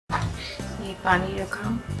ये पानी रखा,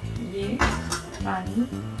 ये पानी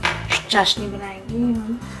चाशनी बनाएंगे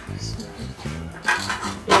हम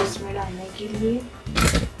पेस्ट में डालने के लिए।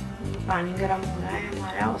 ये पानी गर्म हो रहा है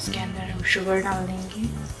हमारा, उसके अंदर हम शुगर डाल देंगे।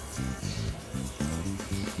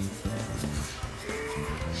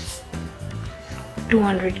 टू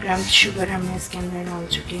 200 ग्राम शुगर हमने इसके अंदर डाल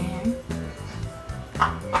चुके हैं।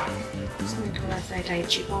 इसमें थोड़ा सा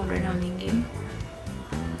इलायची पाउडर डालेंगे।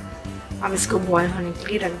 अब इसको बॉईल होने के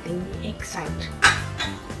लिए रख देंगे एक साइड।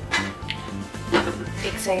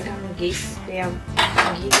 एक साइड हम गैस पे अब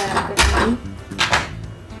घी गरम करेंगे।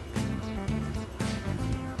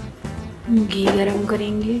 घी गरम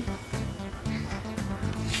करेंगे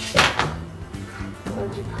और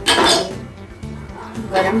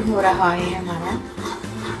गरम हो रहा है हमारा,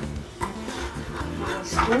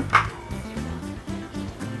 इसको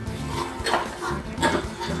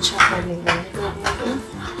अच्छा कर लेंगे।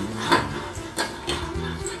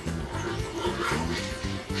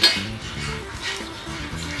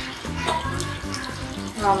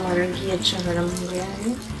 हमारा घी अच्छा गर्म हो गया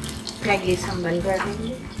है, क्या गैस हम बंद कर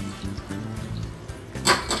देंगे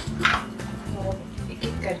और एक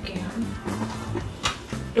एक करके हम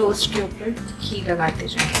टोस्ट के ऊपर घी लगाते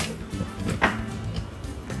जाएंगे।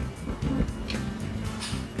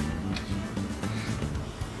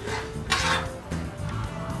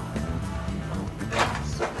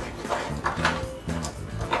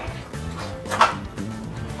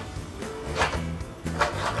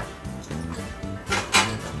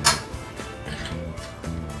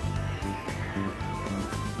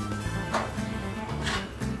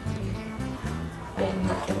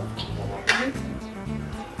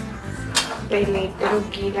 पहले एक तरफ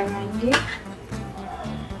घी लगाएंगे,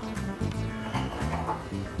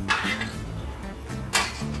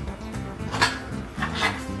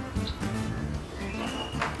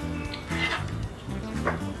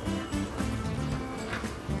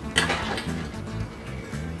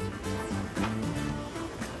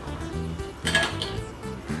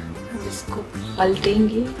 इसको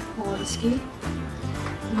पलटेंगे और इसकी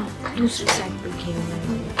दूसरी साइड पे घी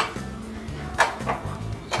लगाएंगे।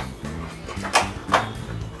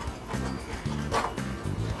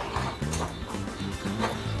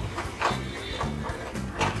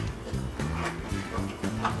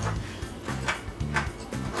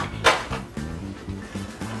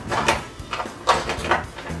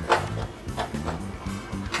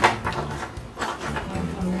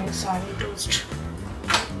 सारे टोस्ट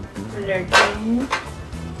पलट रहे हैं।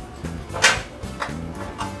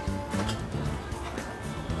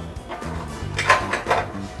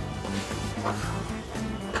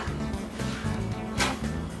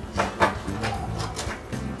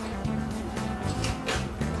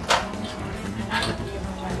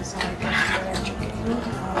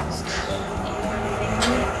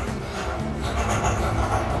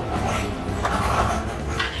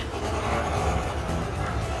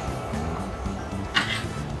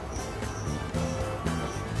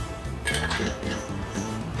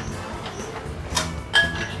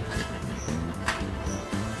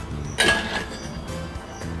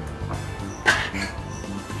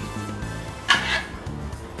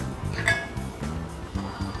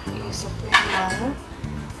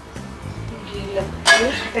 घी लग के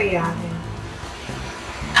तैयार है।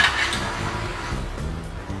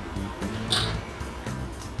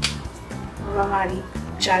 अब हमारी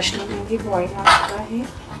चाशनी में भी बॉईल आ चुका है।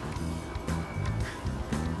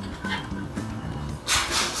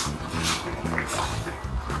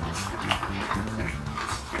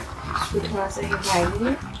 इसको थोड़ा सा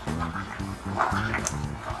हिलाएंगे।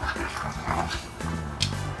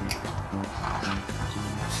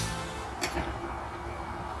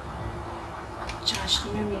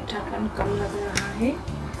 चाशनी में मीठापन कम लग रहा है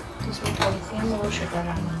तो इसमें थोड़ी सी हम और शुगर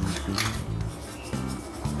डालेंगे।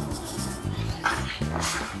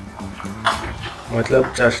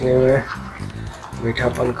 मतलब चाशनी में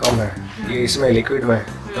मीठापन कम है, ये इसमें लिक्विड में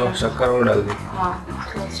तो शक्कर और डाल दी। हाँ,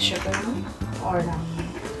 थोड़ी सी शक्कर में और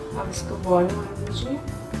डालेंगे। अब इसको बॉईल होने दीजिए।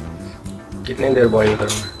 कितनी देर बॉईल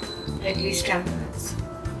करना? At least 10 minutes.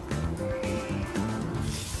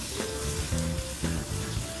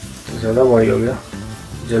 ज़्यादा बॉईल हो गया,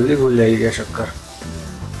 जल्दी घुल जाएगी क्या शक्कर?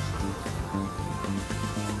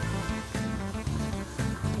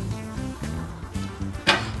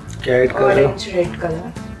 क्या ऐड कर रहे हो? ऑरेंज रेड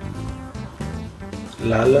कलर,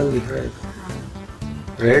 लाल लाल दिख रहा है। हाँ।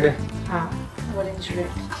 रेड? हाँ, ऑरेंज रेड।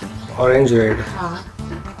 Orange red? हाँ,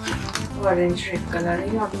 ऑरेंज रेड कलर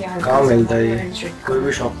है। अब यहाँ कहाँ मिलता है ये? कोई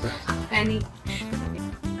भी शॉप पे? एनी।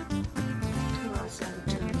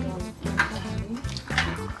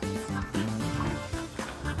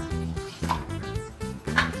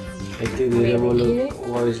 इतनी धीरे बोलो,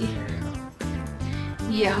 वॉइस नहीं है।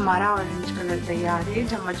 ये हमारा ऑरेंज कलर तैयार है,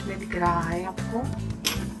 चम्मच में दिख रहा है आपको।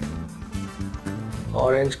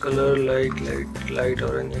 Orange colour light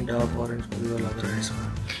orange, dark orange मुझे लग रहा है इसमें।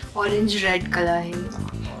 ऑरेंज रेड कलर है।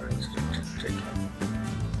 ऑरेंज ठीक है।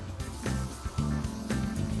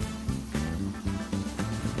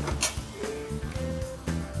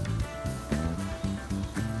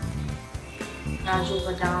 काजू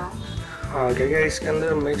बादाम। हाँ क्या क्या इसके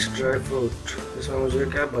अंदर मिक्स ड्राई फ्रूट, इसमें मुझे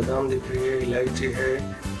क्या बादाम दिख रही है, इलायची है,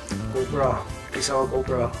 कोपरा, पिसा हुआ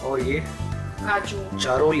कोपरा, और ये काजू,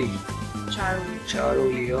 चारोली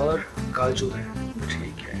और काजू है।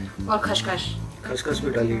 ठीक है। और खसखस। खसखस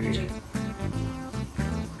भी डाली हुई है।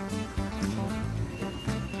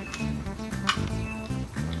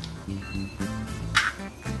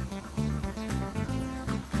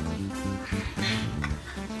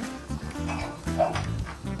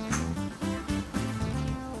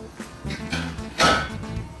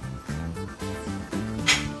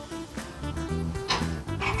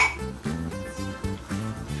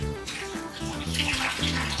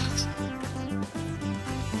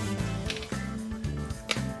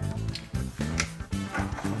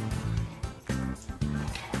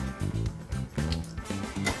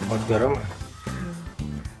 बहुत गर्म है,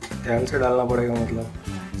 ध्यान से डालना पड़ेगा, मतलब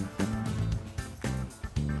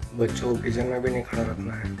बच्चों को किचन में भी नहीं खड़ा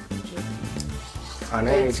रखना है,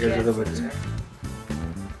 खाना ही नहीं चाहिए तो बच्चे।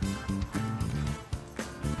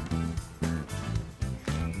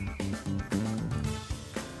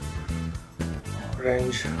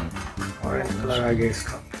 ऑरेंज कलर आ गया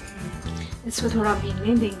इसका। इसको थोड़ा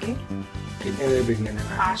भीगने देंगे। कितनी देर भीगने देना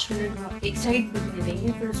है? 5 मिनट, एक साइड भीगने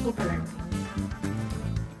देंगे, फिर उसको पलट देंगे।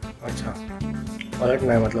 अच्छा,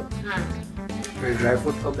 पलटना है मतलब? हाँ। फिर ड्राई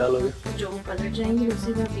फ्रूट कब डालोगे? जो पलट जाएंगे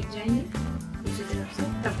दूसरी बार भीग जाएंगे दूसरी तरफ से,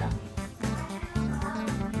 तब डाल।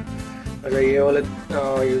 अच्छा, ये वाले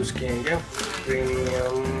यूज़ किए हैं क्या?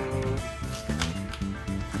 प्रीमियम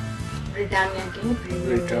ब्रिटानिया के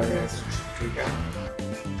ब्रिटानिया, ठीक है।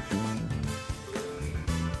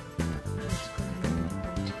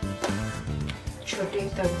 छोटे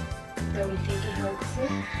तवीते की हेल्प से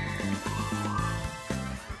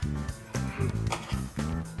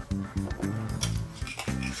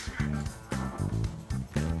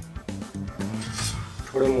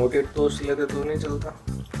थोड़े मोटे टोस्ट लेते तो नहीं चलता?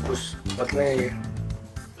 कुछ पतले हैं ये?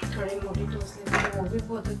 थोड़े मोटे टोस्ट लेते हैं, वो भी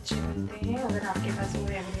बहुत अच्छे बनते हैं। अगर आपके पास वो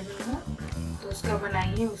अवेलेबल हो तो उसका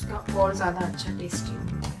बनाइए, उसका और ज़्यादा अच्छा टेस्टी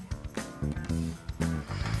बनता है।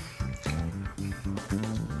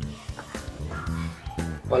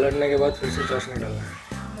 पलटने के बाद फिर से चाशनी डालना है।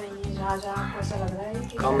 जहाँ आपको ऐसा लग रहा है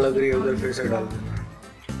कि कम लग रही है उधर फिर से डाल देना।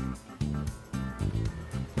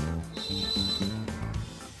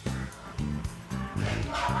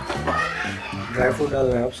 ड्राई फ्रूट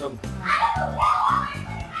डालना है अब सब।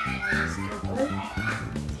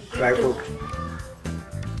 ड्राई फ्रूट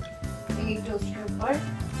एक टोस्ट के ऊपर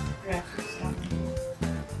ड्राई फ्रूट्स डालना है।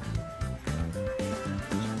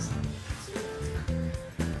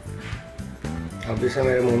 अभी से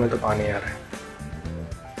मेरे मुंह में तो पानी आ रहा है।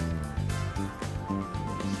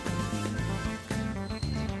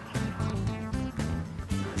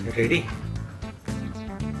 रेडी?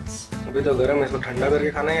 अभी तो गर्म है, इसको ठंडा करके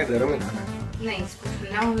खाना है या गर्म ही खाना है? नहीं, इसको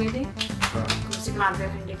ठंडा होने दें। हाँ, उसे आधे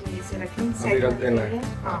घंटे के लिए से रखें। अभी रख देना है।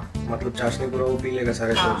 हाँ, मतलब चाशनी पूरा वो पी लेगा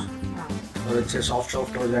सारे हाँ, सॉस हाँ। और अच्छे सॉफ्ट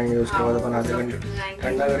हो जाएंगे। उसके बाद अपन आधे घंटे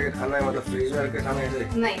ठंडा करके खाना है, मतलब फ्रीज में रख के खाना है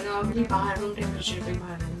ऐसे? नहीं, नॉर्मली बाहर रूम टेम्परेचर पे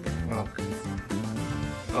बाहर रहेंगे।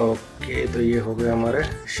 ओके, तो ये हो गया हमारे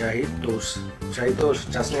शाही टोस्ट। शाही टोस्ट,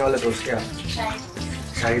 चाशनी वाले टोस्ट क्या?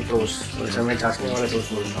 शाही टोस्ट, वैसे मैं चाशनी वाले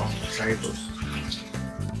टोस्ट बोलता हूँ, शाही टोस्ट।